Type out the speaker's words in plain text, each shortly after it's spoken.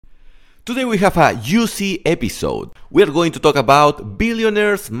Today we have a juicy episode. We are going to talk about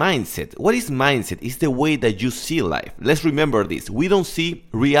billionaire's mindset. What is mindset? It's the way that you see life. Let's remember this. We don't see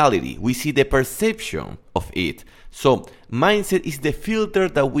reality. We see the perception of it. So mindset is the filter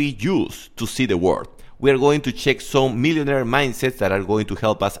that we use to see the world. We are going to check some millionaire mindsets that are going to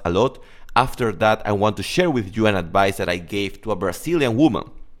help us a lot. After that, I want to share with you an advice that I gave to a Brazilian woman.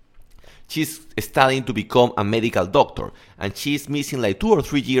 She's studying to become a medical doctor and she's missing like 2 or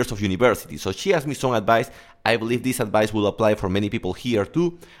 3 years of university. So she asked me some advice. I believe this advice will apply for many people here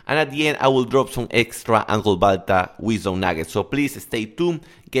too. And at the end, I will drop some extra Uncle Balta wisdom nuggets. So please stay tuned,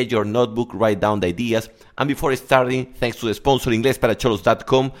 get your notebook, write down the ideas. And before starting, thanks to the sponsor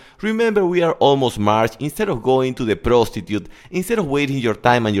inglesparacholos.com, remember we are almost March. Instead of going to the prostitute, instead of wasting your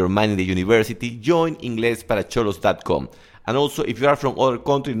time and your money in the university, join inglesparacholos.com. And also, if you are from other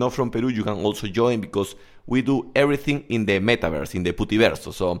countries, not from Peru, you can also join because we do everything in the metaverse, in the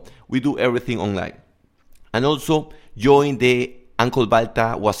putiverso. So we do everything online. And also, join the Uncle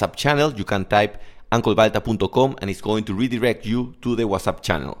Balta WhatsApp channel. You can type unclebalta.com and it's going to redirect you to the WhatsApp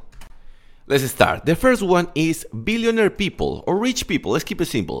channel. Let's start. The first one is billionaire people or rich people. Let's keep it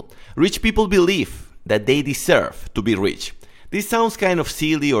simple. Rich people believe that they deserve to be rich. This sounds kind of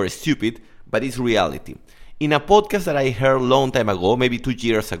silly or stupid, but it's reality. In a podcast that I heard a long time ago, maybe 2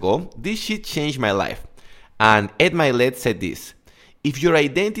 years ago, this shit changed my life. And Ed Milet said this: if your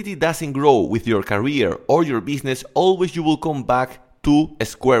identity doesn't grow with your career or your business, always you will come back to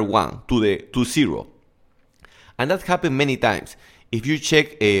square one, to zero. And that happened many times. If you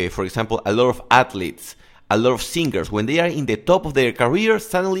check, for example, a lot of athletes, a lot of singers, when they are in the top of their career,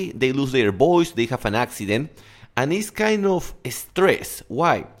 suddenly they lose their voice, they have an accident, and it's kind of stress.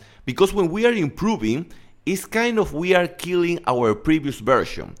 Why? Because when we are improving, it's kind of we are killing our previous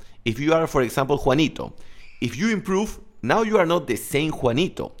version. If you are, for example, Juanito, if you improve, now you are not the same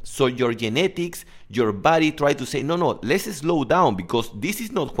Juanito. So your genetics, your body try to say, no, let's slow down because this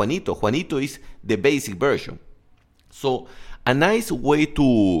is not Juanito. Juanito is the basic version. So a nice way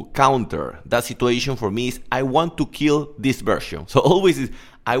to counter that situation for me is I want to kill this version. So always is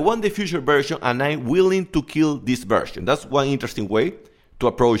I want the future version and I'm willing to kill this version. That's one interesting way to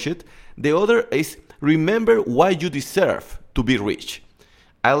approach it. The other is remember why you deserve to be rich.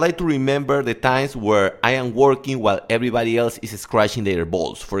 I like to remember the times where I am working while everybody else is scratching their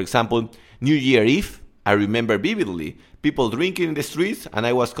balls. For example, New Year Eve, I remember vividly people drinking in the streets and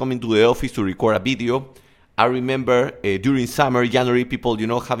I was coming to the office to record a video. I remember during summer, January, people,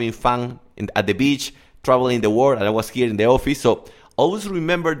 having fun at the beach, traveling the world, and I was here in the office. So always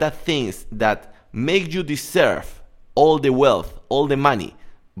remember that things that make you deserve all the wealth, all the money.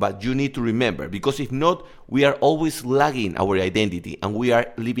 But you need to remember, because if not, we are always lagging our identity and we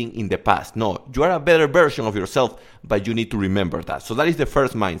are living in the past. No, you are a better version of yourself, but you need to remember that. So that is the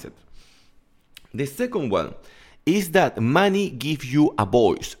first mindset. The second one is that money gives you a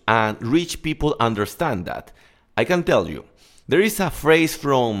voice and rich people understand that. I can tell you, there is a phrase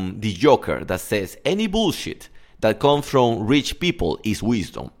from the Joker that says, any bullshit that comes from rich people is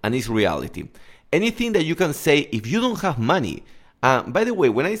wisdom and is reality. Anything that you can say if you don't have money. By the way,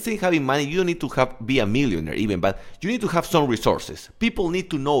 when I say having money, you don't need to be a millionaire even, but you need to have some resources. People need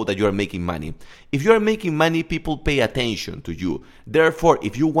to know that you are making money. If you are making money, people pay attention to you. Therefore,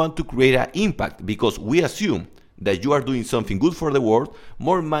 if you want to create an impact, because we assume that you are doing something good for the world,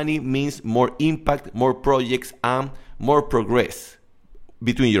 more money means more impact, more projects, and more progress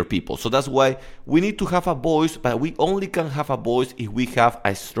between your people. So that's why we need to have a voice, but we only can have a voice if we have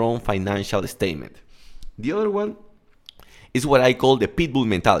a strong financial statement. The other one is what I call the pitbull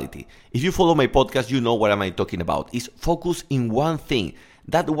mentality. If you follow my podcast, you know what am I talking about. It's focus in one thing.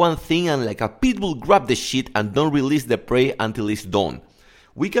 That one thing, and like a pitbull, grab the shit and don't release the prey until it's done.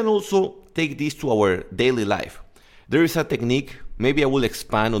 We can also take this to our daily life. There is a technique, maybe I will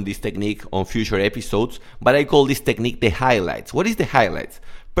expand on this technique on future episodes, but I call this technique the highlights. What is the highlights?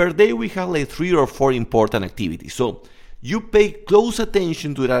 Per day we have like 3 or 4 important activities. So you pay close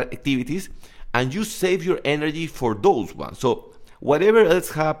attention to that activities and you save your energy for those ones. So whatever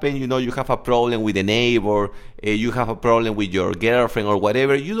else happens, you have a problem with a neighbor, you have a problem with your girlfriend or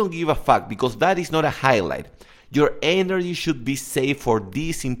whatever, you don't give a fuck because that is not a highlight. Your energy should be saved for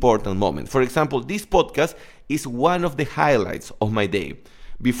this important moment. For example, this podcast is one of the highlights of my day.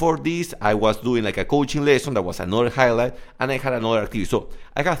 Before this, I was doing like a coaching lesson, that was another highlight, and I had another activity. So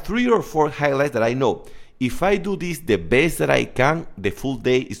I have 3 or 4 highlights that I know. If I do this the best that I can, the full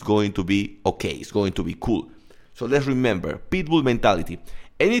day is going to be okay. It's going to be cool. So let's remember, pitbull mentality.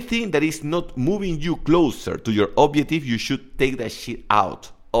 Anything that is not moving you closer to your objective, you should take that shit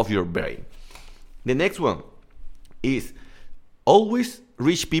out of your brain. The next one is Always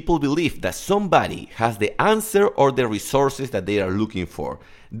rich people believe that somebody has the answer or the resources that they are looking for.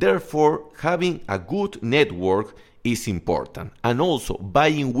 Therefore, having a good network is important. And also,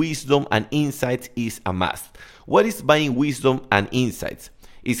 buying wisdom and insights is a must. What is buying wisdom and insights?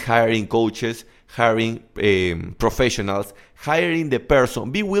 It's hiring coaches, hiring professionals, hiring the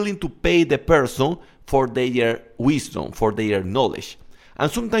person. Be willing to pay the person for their wisdom, for their knowledge. And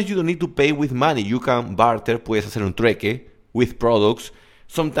sometimes you don't need to pay with money. You can barter, puedes hacer un trueque with products.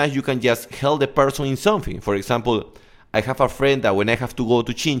 Sometimes you can just help the person in something. For example, I have a friend that when I have to go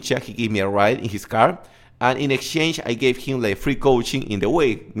to Chincha, he gave me a ride in his car. And in exchange, I gave him like free coaching in the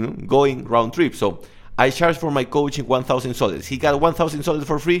way, going round trip. So I charged for my coaching $1,000. He got $1,000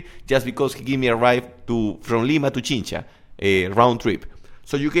 for free just because he gave me a ride from Lima to Chincha, a round trip.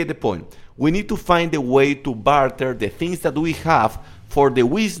 So you get the point. We need to find a way to barter the things that we have for the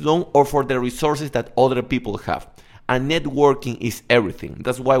wisdom or for the resources that other people have. And networking is everything.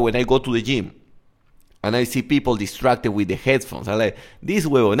 That's why when I go to the gym and I see people distracted with the headphones, I'm like, these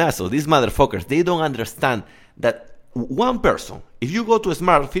huevonazos, these motherfuckers, they don't understand that one person, if you go to a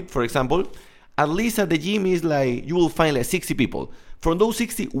Smart Fit, for example, at least at the gym is like, you will find like 60 people. From those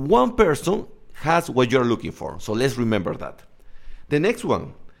 60, one person has what you're looking for. So let's remember that. The next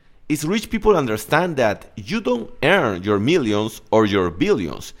one is rich people understand that you don't earn your millions or your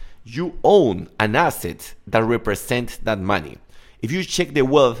billions. You own an asset that represents that money. If you check the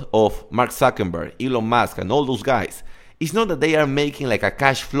wealth of Mark Zuckerberg, Elon Musk, and all those guys, it's not that they are making like a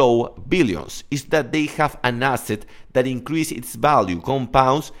cash flow billions. It's that they have an asset that increases its value,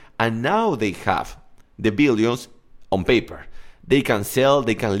 compounds, and now they have the billions on paper. They can sell,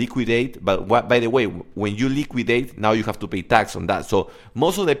 they can liquidate, but by the way, when you liquidate, now you have to pay tax on that. So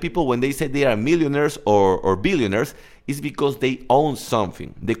most of the people, when they say they are millionaires or billionaires, is because they own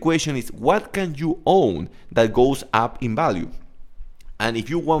something. The question is, what can you own that goes up in value? And if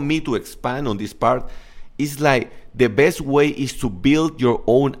you want me to expand on this part, it's like the best way is to build your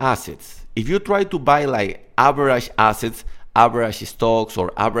own assets. If you try to buy like average assets, average stocks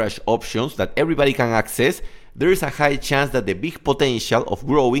or average options that everybody can access, there is a high chance that the big potential of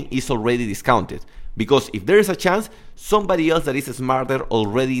growing is already discounted. Because if there is a chance, somebody else that is smarter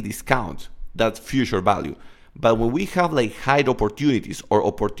already discounts that future value. But when we have like high opportunities or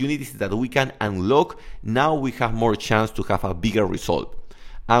opportunities that we can unlock, now we have more chance to have a bigger result.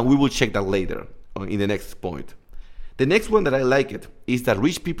 And we will check that later in the next point. The next one that I like it is that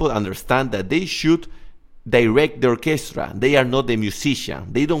rich people understand that they should direct the orchestra. They are not the musician.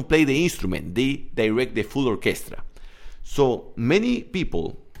 They don't play the instrument. They direct the full orchestra. So many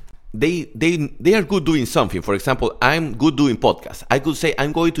people, they are good doing something. For example, I'm good doing podcasts. I could say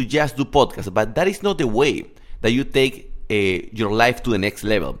I'm going to just do podcasts, but that is not the way that you take your life to the next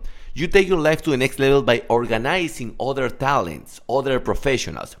level. You take your life to the next level by organizing other talents, other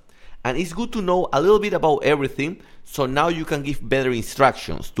professionals. And it's good to know a little bit about everything, so now you can give better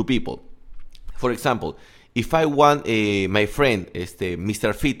instructions to people. For example, if I want my friend,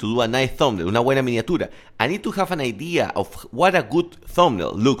 Mr. Fit, to do a nice thumbnail, una buena miniatura, I need to have an idea of what a good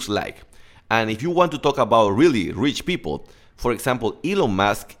thumbnail looks like. And if you want to talk about really rich people, for example, Elon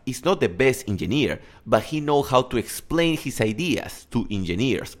Musk is not the best engineer, but he knows how to explain his ideas to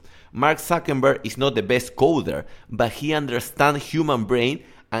engineers. Mark Zuckerberg is not the best coder, but he understands human brain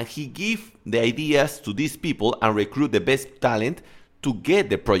and he gives the ideas to these people and recruit the best talent to get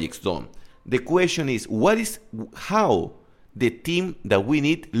the projects done. The question is, how the team that we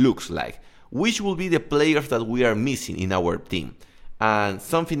need looks like? Which will be the players that we are missing in our team? And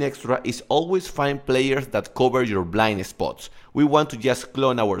something extra is always find players that cover your blind spots. We want to just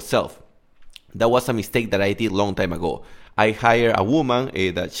clone ourselves. That was a mistake that I did a long time ago. I hired a woman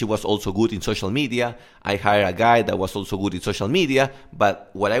that she was also good in social media. I hired a guy that was also good in social media.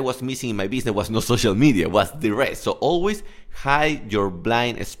 But what I was missing in my business was not social media, was the rest. So always hide your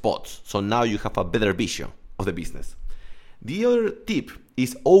blind spots. So now you have a better vision of the business. The other tip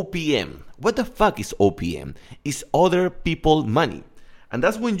is OPM. What the fuck is OPM? It's other people money. And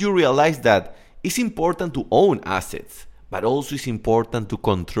that's when you realize that it's important to own assets, but also it's important to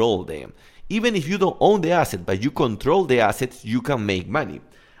control them. Even if you don't own the asset, but you control the assets, you can make money.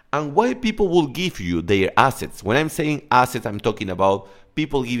 And why people will give you their assets? When I'm saying assets, I'm talking about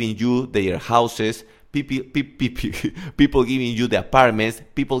people giving you their houses, people giving you the apartments,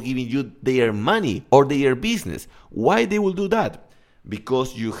 people giving you their money or their business. Why they will do that?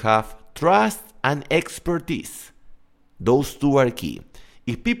 Because you have trust and expertise. Those two are key.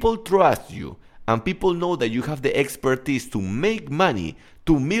 If people trust you and people know that you have the expertise to make money,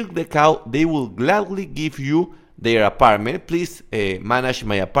 to milk the cow, they will gladly give you their apartment. Please manage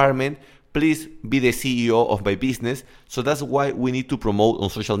my apartment. please be the CEO of my business. So that's why we need to promote on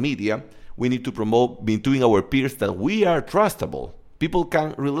social media. We need to promote between our peers that we are trustable. People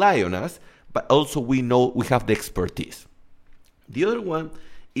can rely on us, but also we know we have the expertise. The other one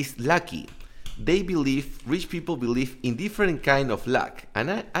is lucky. Rich people believe in different kind of luck.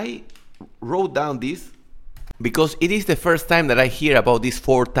 And I wrote down this because it is the first time that I hear about these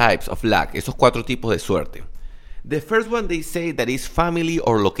 4 types of luck, esos 4 tipos de suerte. The first one, they say that is family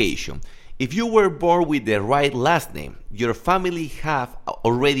or location. If you were born with the right last name, your family have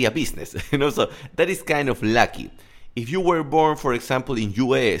already a business, so that is kind of lucky. If you were born, for example, in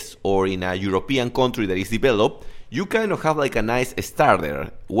US or in a European country that is developed, you kind of have like a nice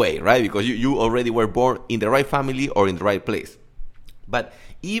starter way, right? Because you already were born in the right family or in the right place. But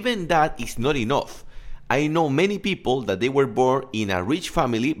even that is not enough. I know many people that they were born in a rich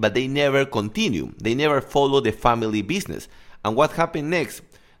family, but they never continue. They never follow the family business. And what happened next?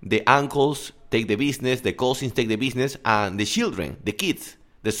 The uncles take the business, the cousins take the business, and the children, the kids,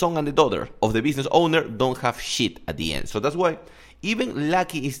 the son and the daughter of the business owner don't have shit at the end. So that's why even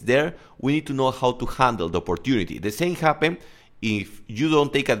lucky is there, we need to know how to handle the opportunity. The same happens if you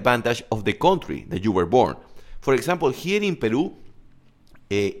don't take advantage of the country that you were born. For example, here in Peru,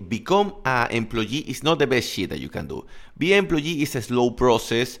 become an employee is not the best shit that you can do. Be an employee is a slow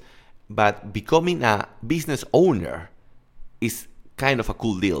process, but becoming a business owner is kind of a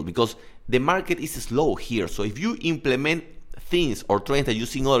cool deal because the market is slow here. So if you implement things or trends that you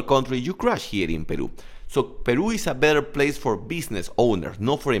see in other countries, you crash here in Peru. So Peru is a better place for business owners,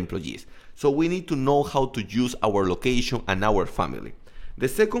 not for employees. So we need to know how to use our location and our family. The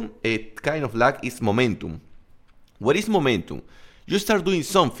second kind of luck is momentum. What is momentum? You start doing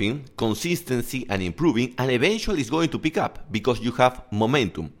something, consistency and improving, and eventually it's going to pick up because you have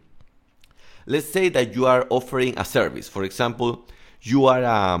momentum. Let's say that you are offering a service. For example, you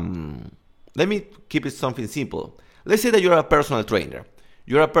are, let me keep it something simple. Let's say that you're a personal trainer.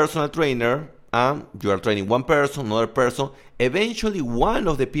 You're a personal trainer and you are training one person, another person. Eventually, one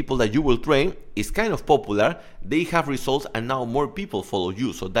of the people that you will train is kind of popular. They have results and now more people follow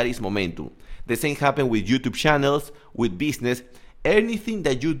you. So that is momentum. The same happens with YouTube channels, with business. Anything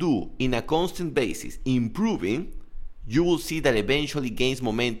that you do in a constant basis, improving, you will see that eventually gains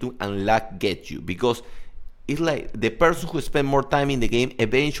momentum and luck gets you. Because it's like the person who spends more time in the game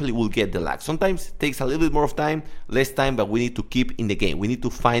eventually will get the luck. Sometimes it takes a little bit more of time, less time, but we need to keep in the game. We need to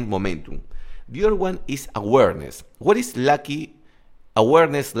find momentum. The other one is awareness. What is lucky?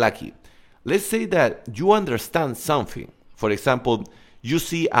 Awareness lucky. Let's say that you understand something. For example, you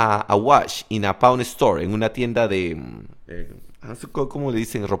see a watch in a pawn store, en una tienda de... ¿cómo le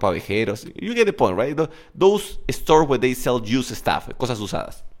dicen? Ropa vejeros. You get the point, right? Those stores where they sell used stuff, cosas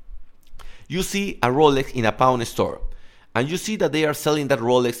usadas. You see a Rolex in a pawn store, and you see that they are selling that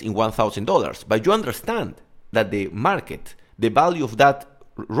Rolex in $1,000, but you understand that the market, the value of that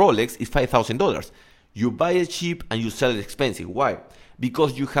Rolex is $5,000. You buy it cheap and you sell it expensive. Why?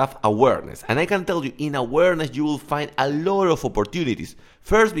 Because you have awareness. And I can tell you, in awareness, you will find a lot of opportunities.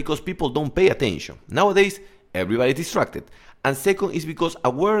 First, because people don't pay attention. Nowadays, everybody is distracted. And second is because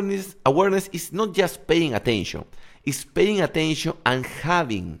awareness is not just paying attention. It's paying attention and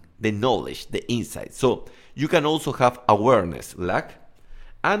having the knowledge, the insight. So you can also have awareness, luck.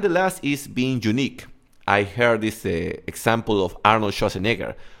 And the last is being unique. I heard this example of Arnold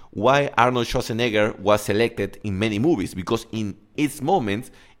Schwarzenegger. Why Arnold Schwarzenegger was selected in many movies? Because in its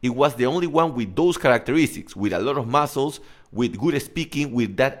moments, it was the only one with those characteristics, with a lot of muscles, with good speaking,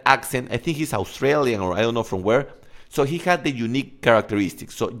 with that accent. I think he's Australian or I don't know from where. So he had the unique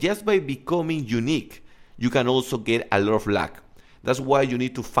characteristics. So just by becoming unique, you can also get a lot of luck. That's why you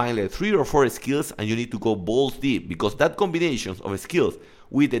need to find like 3 or 4 skills and you need to go balls deep, because that combination of skills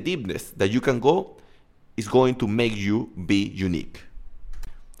with the deepness that you can go is going to make you be unique.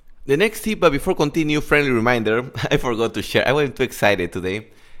 The next tip, but before continue, friendly reminder, I forgot to share. I wasn't too excited today.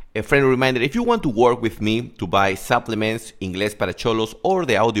 A friendly reminder, if you want to work with me to buy supplements, Inglés para Cholos, or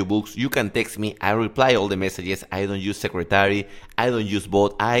the audiobooks, you can text me. I reply all the messages. I don't use secretary. I don't use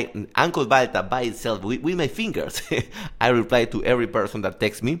bot. Uncle Balta by itself, with my fingers. I reply to every person that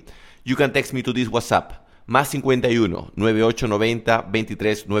texts me. You can text me to this WhatsApp, +51 9890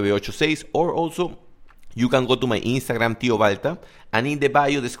 23 986, or also you can go to my Instagram, Tio Balta, and in the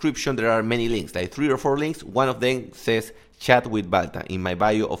bio description there are many links, like 3 or 4 links. One of them says Chat with Balta in my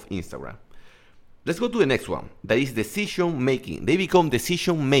bio of Instagram. Let's go to the next one. That is decision making. They become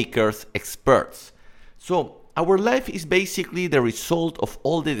decision makers, experts. So our life is basically the result of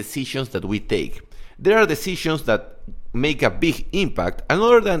all the decisions that we take. There are decisions that make a big impact, and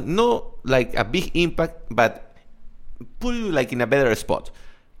other than not like a big impact, but put you like in a better spot.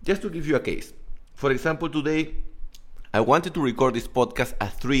 Just to give you a case. For example, today, I wanted to record this podcast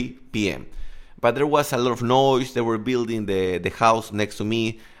at 3 p.m. But there was a lot of noise. They were building the house next to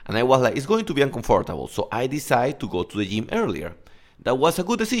me. And I was like, it's going to be uncomfortable. So I decided to go to the gym earlier. That was a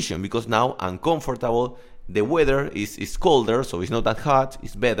good decision because now I'm comfortable. The weather is colder, so it's not that hot.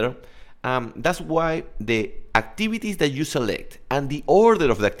 It's better. That's why the activities that you select and the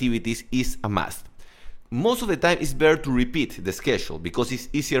order of the activities is a must. Most of the time, it's better to repeat the schedule because it's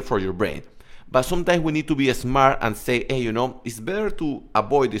easier for your brain. But sometimes we need to be smart and say, hey, it's better to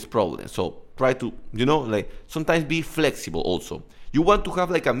avoid this problem. So try to, sometimes be flexible also. You want to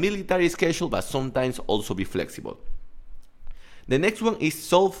have like a military schedule, but sometimes also be flexible. The next one is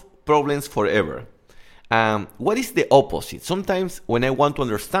solve problems forever. What is the opposite? Sometimes when I want to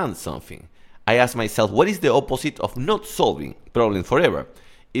understand something, I ask myself, what is the opposite of not solving problems forever?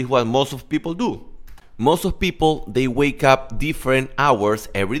 It's what most of people do. Most of people, they wake up different hours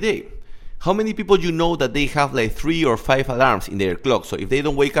every day. How many people you know that they have like 3 or 5 alarms in their clock? So if they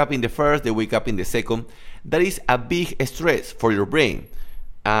don't wake up in the first, they wake up in the second. That is a big stress for your brain.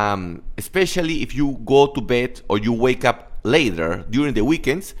 Especially if you go to bed or you wake up later during the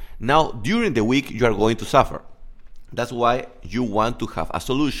weekends. Now, during the week, you are going to suffer. That's why you want to have a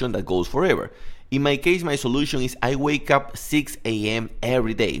solution that goes forever. In my case, my solution is I wake up 6 a.m.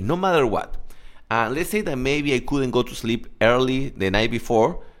 every day, no matter what. Let's say that maybe I couldn't go to sleep early the night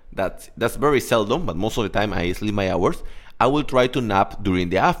before. That's very seldom, but most of the time I sleep my hours. I will try to nap during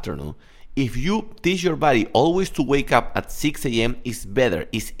the afternoon. If you teach your body always to wake up at 6 a.m., it's better,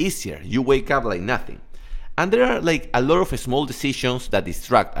 it's easier. You wake up like nothing. And there are like a lot of small decisions that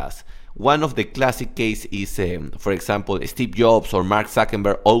distract us. One of the classic cases is, for example, Steve Jobs or Mark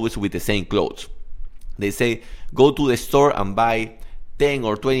Zuckerberg always with the same clothes. They say, go to the store and buy 10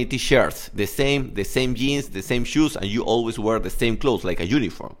 or 20 t-shirts, the same jeans, the same shoes, and you always wear the same clothes like a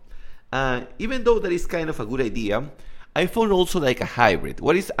uniform. Even though that is kind of a good idea, I found also like a hybrid.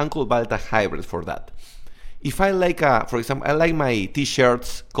 What is Uncle Balta hybrid for that? If I like, for example, I like my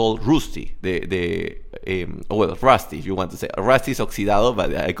t-shirts called Rusty, Rusty, if you want to say. Rusty is oxidado,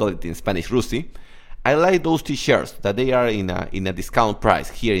 but I call it in Spanish Rusty. I like those t-shirts that they are in a discount price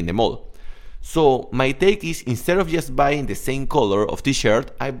here in the mall. So my take is, instead of just buying the same color of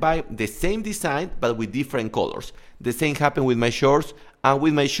t-shirt, I buy the same design but with different colors. The same happened with my shorts, and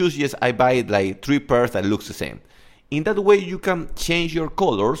with my shoes, yes, I buy like 3 pairs that looks the same. In that way, you can change your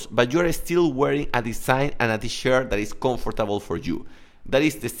colors, but you are still wearing a design and a t-shirt that is comfortable for you. That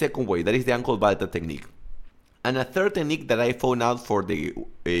is the second way. That is the Uncle Balta technique. And a third technique that I found out for the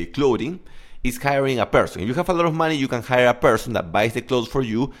clothing is hiring a person. If you have a lot of money, you can hire a person that buys the clothes for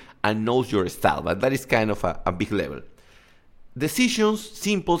you and knows your style, but that is kind of a big level. Decisions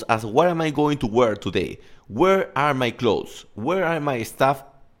simple as, what am I going to wear today? Where are my clothes? Where are my stuff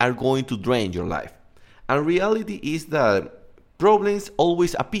are going to drain your life? And reality is that problems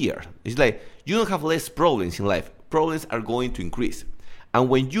always appear. It's like you don't have less problems in life. Problems are going to increase. And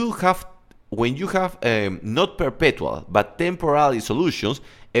when you have not perpetual but temporary solutions,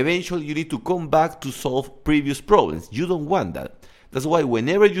 eventually you need to come back to solve previous problems. You don't want that. That's why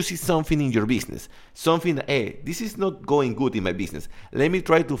whenever you see something in your business, something that, hey, this is not going good in my business, let me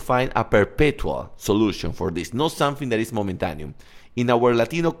try to find a perpetual solution for this, not something that is momentary. In our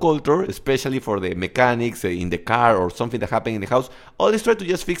Latino culture, especially for the mechanics in the car or something that happened in the house, always try to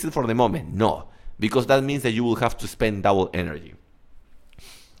just fix it for the moment. No, because that means that you will have to spend double energy.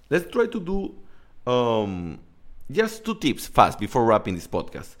 Let's try to do just 2 tips fast before wrapping this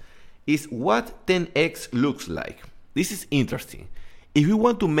podcast. Is what 10x looks like. This is interesting. If we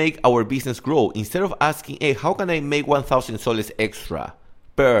want to make our business grow, instead of asking, hey, how can I make 1,000 soles extra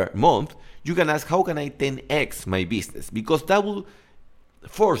per month, you can ask, how can I 10x my business? Because that will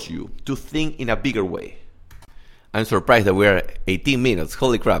force you to think in a bigger way. I'm surprised that we're 18 minutes.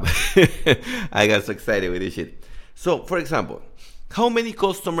 Holy crap. I got so excited with this shit. So, for example, how many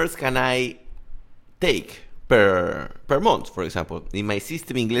customers can I take per month? For example, in my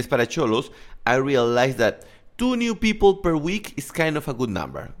system Inglés para Cholos, I realized that 2 new people per week is kind of a good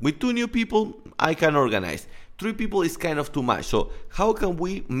number. With 2 new people, I can organize. 3 people is kind of too much. So how can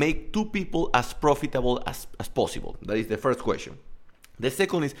we make 2 people as profitable as possible? That is the first question. The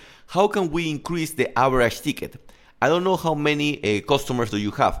second is, how can we increase the average ticket? I don't know how many customers do you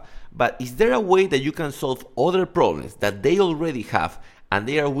have, but is there a way that you can solve other problems that they already have and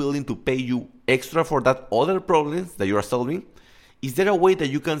they are willing to pay you extra for that other problems that you are solving? Is there a way that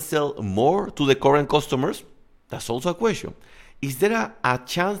you can sell more to the current customers? That's also a question. Is there a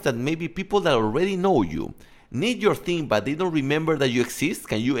chance that maybe people that already know you need your thing, but they don't remember that you exist?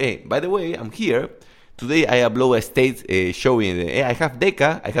 Can you, hey, by the way, I'm here. Today I upload a state showing, hey, I have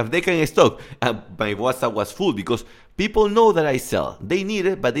Deca in stock. And my WhatsApp was full because people know that I sell. They need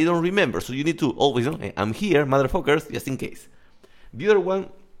it, but they don't remember. So you need to always know, hey, I'm here, motherfuckers, just in case. The other one,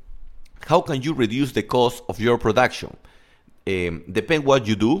 how can you reduce the cost of your production? Depend what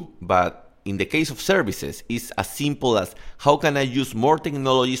you do, but in the case of services, it's as simple as how can I use more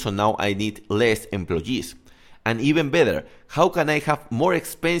technology so now I need less employees? And even better, how can I have more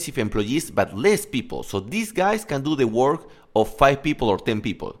expensive employees but less people? So these guys can do the work of 5 people or 10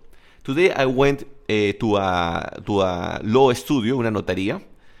 people. Today I went to a law studio, una notaría,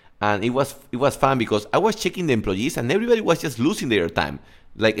 and it was fun because I was checking the employees and everybody was just losing their time.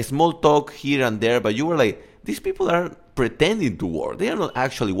 Like a small talk here and there, but you were like, these people are pretending to work. They are not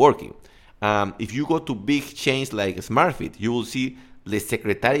actually working. If you go to big chains like SmartFit, you will see the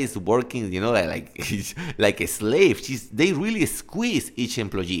secretary is working, like a slave. They really squeeze each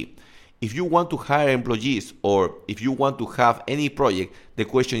employee. If you want to hire employees or if you want to have any project, the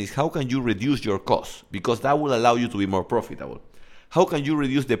question is how can you reduce your costs? Because that will allow you to be more profitable. How can you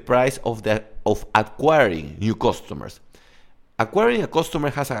reduce the price of acquiring new customers? Acquiring a customer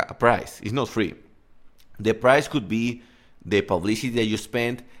has a price. It's not free. The price could be the publicity that you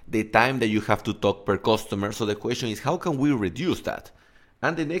spend, the time that you have to talk per customer. So the question is, how can we reduce that?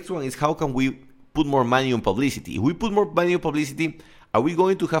 And the next one is, how can we put more money on publicity? If we put more money on publicity, are we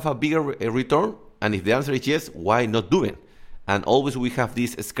going to have a bigger return? And if the answer is yes, why not do it? And always we have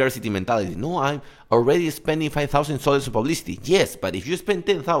this scarcity mentality. No, I'm already spending $5,000 on publicity. Yes, but if you spend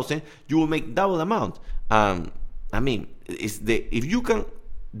 $10,000, you will make double amount. If you can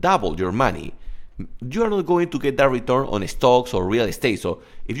double your money, you are not going to get that return on stocks or real estate. So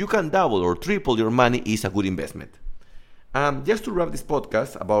if you can double or triple your money, it's a good investment. Just to wrap this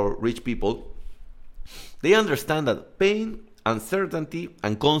podcast about rich people, they understand that pain, uncertainty,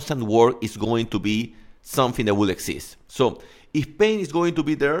 and constant work is going to be something that will exist. So if pain is going to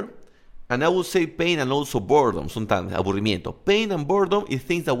be there, and I will say pain and also boredom, sometimes aburrimiento. Pain and boredom is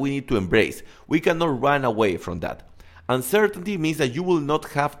things that we need to embrace. We cannot run away from that. Uncertainty means that you will not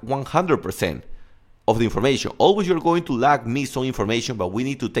have 100% of the information. Always you're going to miss some information, but we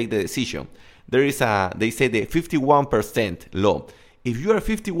need to take the decision. They say the 51% law. If you are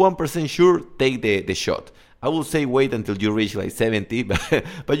 51% sure, take the shot. I will say wait until you reach like 70,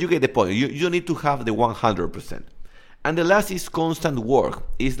 but you get the point. You need to have the 100%. And the last is constant work.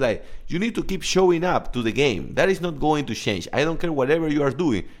 It's like you need to keep showing up to the game. That is not going to change. I don't care whatever you are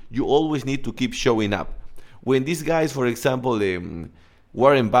doing. You always need to keep showing up. When these guys, for example,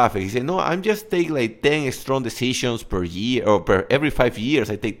 Warren Buffett, he said, no, I'm just taking like 10 strong decisions per year, or every 5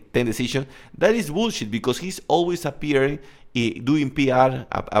 years I take 10 decisions. That is bullshit because he's always appearing, doing PR,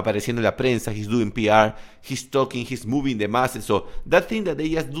 apareciendo en la prensa, he's doing PR, he's talking, he's moving the masses. So that thing that they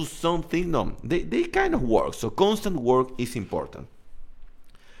just do something, no, they kind of work. So constant work is important.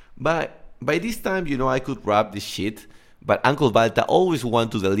 But by this time, I could wrap this shit, but Uncle Balta always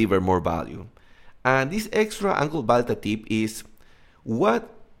want to deliver more value. And this extra Uncle Balta tip is, what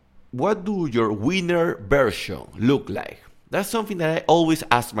do your winner version look like? That's something that I always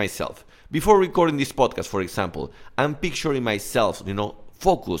ask myself. Before recording this podcast, for example, I'm picturing myself,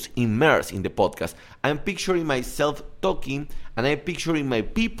 focused, immersed in the podcast. I'm picturing myself talking, and I'm picturing my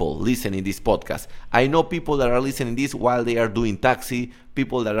people listening this podcast. I know people that are listening this while they are doing taxi,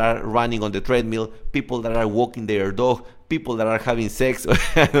 people that are running on the treadmill, people that are walking their dog, people that are having sex.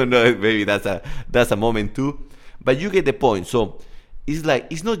 I don't know, maybe that's a moment too. But you get the point. So it's like,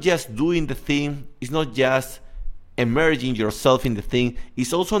 it's not just doing the thing, it's not just emerging yourself in the thing,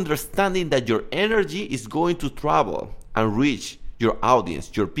 it's also understanding that your energy is going to travel and reach your audience,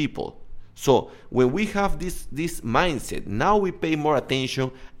 your people. So when we have this mindset, now we pay more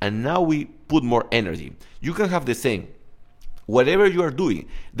attention and now we put more energy. You can have the same. Whatever you are doing,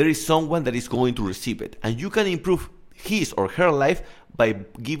 there is someone that is going to receive it, and you can improve his or her life by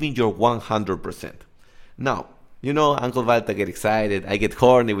giving your 100%. Now, Uncle Valta get excited, I get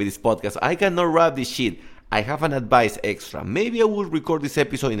horny with this podcast. I cannot wrap this shit. I have an advice extra. Maybe I will record this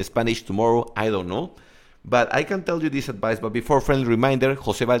episode in Spanish tomorrow, I don't know. But I can tell you this advice. But before, friendly reminder,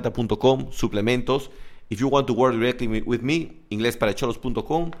 josebalta.com, suplementos. If you want to work directly with me,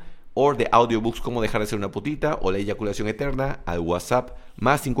 inglesparacholos.com, or the audiobooks Cómo dejar de ser una putita o La eyaculación eterna al WhatsApp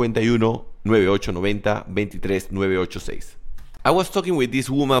 +51 9890 23 986. I was talking with this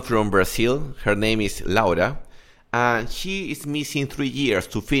woman from Brazil. Her name is Laura. And she is missing 3 years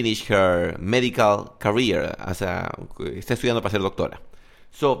to finish her medical career. Está estudiando para ser doctora.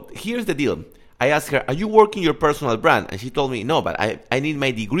 So here's the deal. I asked her, are you working your personal brand? And she told me, no, but I need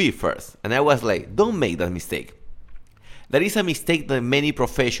my degree first. And I was like, don't make that mistake. That is a mistake that many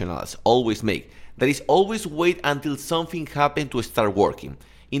professionals always make. That is, always wait until something happens to start working.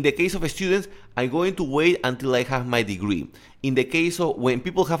 In the case of students, I'm going to wait until I have my degree. In the case of when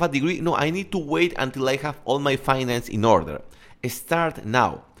people have a degree, no, I need to wait until I have all my finance in order. Start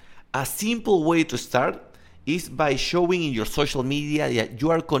now. A simple way to start is by showing in your social media that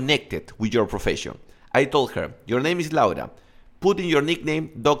you are connected with your profession. I told her, your name is Laura. Put in your nickname,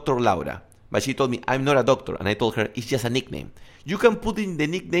 Dr. Laura. But she told me, I'm not a doctor. And I told her, it's just a nickname. You can put in the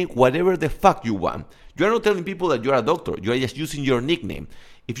nickname whatever the fuck you want. You are not telling people that you are a doctor. You are just using your nickname.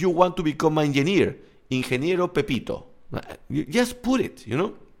 If you want to become an engineer, Ingeniero Pepito. You just put it,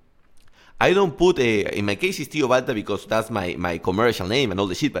 I don't put, in my case, it's Tio Balta because that's my commercial name and all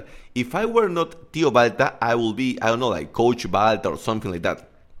the shit. But if I were not Tio Balta, I will be, I don't know, like Coach Balta or something like that.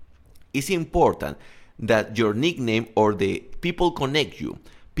 It's important that your nickname or the people connect you.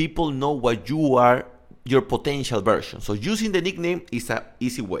 People know what you are, your potential version. So using the nickname is an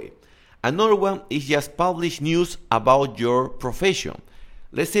easy way. Another one is just publish news about your profession.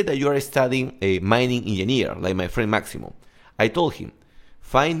 Let's say that you are studying a mining engineer, like my friend Maximo. I told him,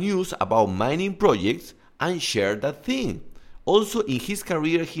 find news about mining projects and share that thing. Also, in his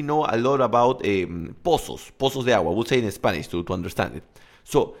career, he knows a lot about pozos de agua, we'll say in Spanish to understand it.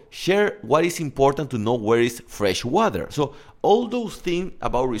 So share what is important to know where is fresh water. So all those things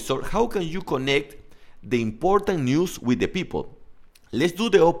about resource, how can you connect the important news with the people? Let's do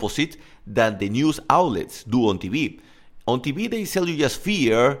the opposite that the news outlets do on TV. On TV, they sell you just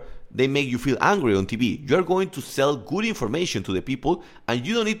fear. They make you feel angry on TV. You're going to sell good information to the people, and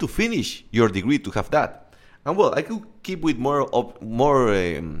you don't need to finish your degree to have that. And well, I could keep with more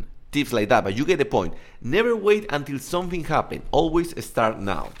tips like that, but you get the point. Never wait until something happens. Always start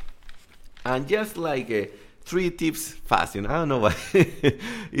now. And just like 3 tips fast, I don't know why.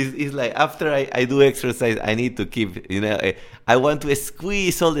 it's like after I do exercise, I need to keep, I want to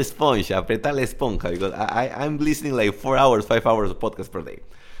squeeze all the sponge, apretar la esponja, because I'm listening like 4 hours, 5 hours of podcast per day.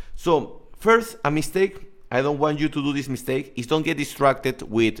 So first, a mistake, I don't want you to do this mistake, is don't get distracted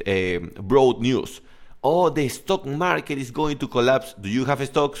with broad news. Oh, the stock market is going to collapse. Do you have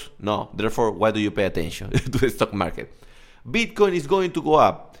stocks? No. Therefore, why do you pay attention to the stock market? Bitcoin is going to go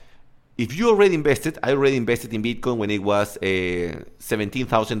up. If you already invested, I already invested in Bitcoin when it was $17,000.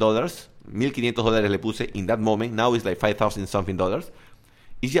 $1,500 le puse in that moment. Now it's like $5,000 something.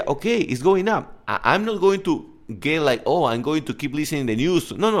 It's just, okay, it's going up. I'm not going to get like, oh, I'm going to keep listening to the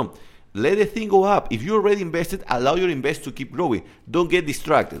news. No. Let the thing go up. If you already invested, allow your invest to keep growing. Don't get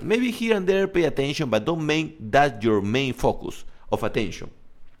distracted. Maybe here and there pay attention, but don't make that your main focus of attention.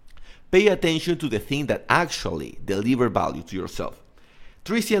 Pay attention to the thing that actually deliver value to yourself.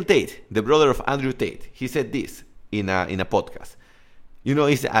 Christian Tate, the brother of Andrew Tate, he said this in a podcast.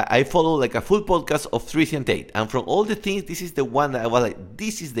 I follow like a full podcast of Christian Tate, and from all the things, this is the one that I was like,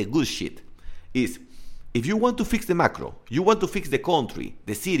 this is the good shit. If you want to fix the macro, you want to fix the country,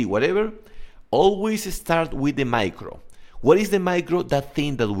 the city, whatever, always start with the micro. What is the micro? That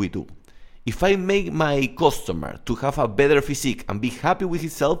thing that we do. If I make my customer to have a better physique and be happy with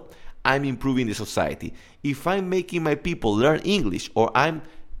himself, I'm improving the society. If I'm making my people learn English, or I'm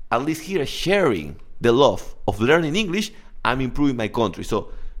at least here sharing the love of learning English, I'm improving my country.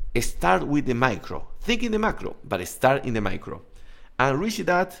 So start with the micro. Think in the macro, but start in the micro. And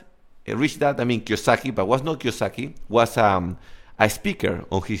Kiyosaki, but was not Kiyosaki, was a speaker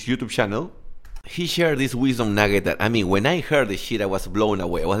on his YouTube channel. He shared this wisdom nugget that, when I heard the shit, I was blown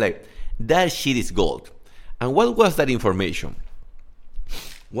away. I was like, that shit is gold. And what was that information?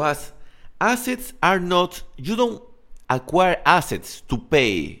 Was assets are not, you don't acquire assets to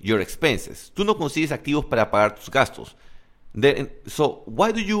pay your expenses. Tú no consigues activos para pagar tus gastos. So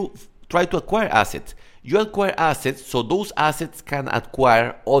why do you try to acquire assets? You acquire assets so those assets can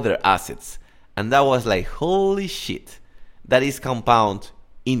acquire other assets. And that was like, holy shit. That is compound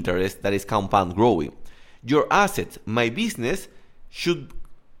interest, that is compound growing. Your assets, my business, should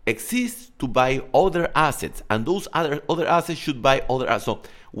exist to buy other assets, and those other assets should buy other assets. So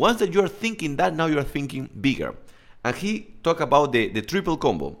once that you're thinking that, now you're thinking bigger. And he talked about the triple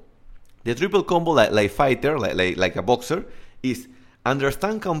combo. The triple combo, like fighter, like a boxer, is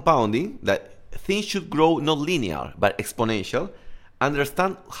understand compounding, that things should grow not linear but exponential.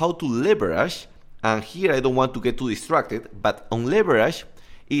 Understand how to leverage, and here I don't want to get too distracted, but on leverage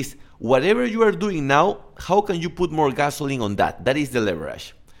is whatever you are doing now, how can you put more gasoline on that? That is the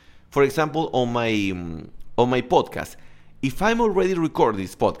leverage. For example, on my podcast, if I'm already recording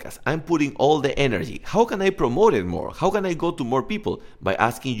this podcast, I'm putting all the energy. How can I promote it more? How can I go to more people? By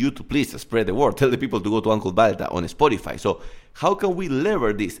asking you to please spread the word. Tell the people to go to Uncle Balta on Spotify. So how can we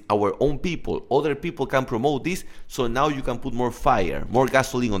lever this? Our own people, other people can promote this. So now you can put more fire, more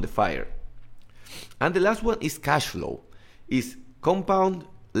gasoline on the fire. And the last one is cash flow. Is compound,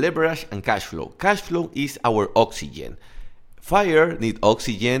 leverage, and cash flow. Cash flow is our oxygen. Fire needs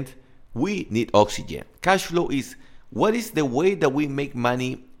oxygen. We need oxygen. Cash flow is what is the way that we make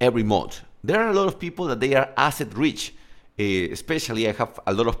money every month. There are a lot of people that they are asset rich. Especially I have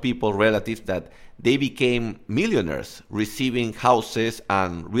a lot of people, relatives, that they became millionaires receiving houses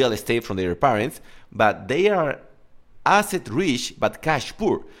and real estate from their parents, but they are asset rich but cash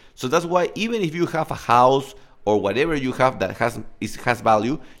poor. So that's why even if you have a house or whatever you have that has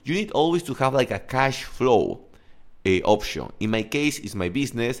value, you need always to have like a cash flow option. In my case, it's my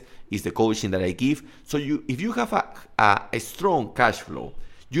business, it's the coaching that I give. So if you have a strong cash flow,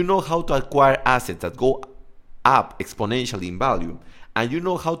 you know how to acquire assets that go up exponentially in value, and you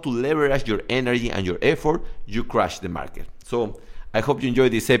know how to leverage your energy and your effort, you crush the market. So I hope you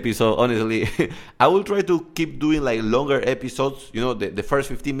enjoyed this episode. Honestly, I will try to keep doing like longer episodes, the first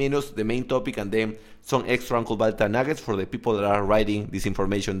 15 minutes, the main topic, and then some extra Uncle Balta nuggets for the people that are writing this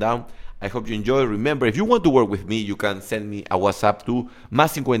information down. I hope you enjoy. Remember, if you want to work with me, you can send me a WhatsApp to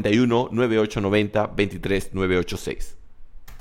 +51 9890 23 986.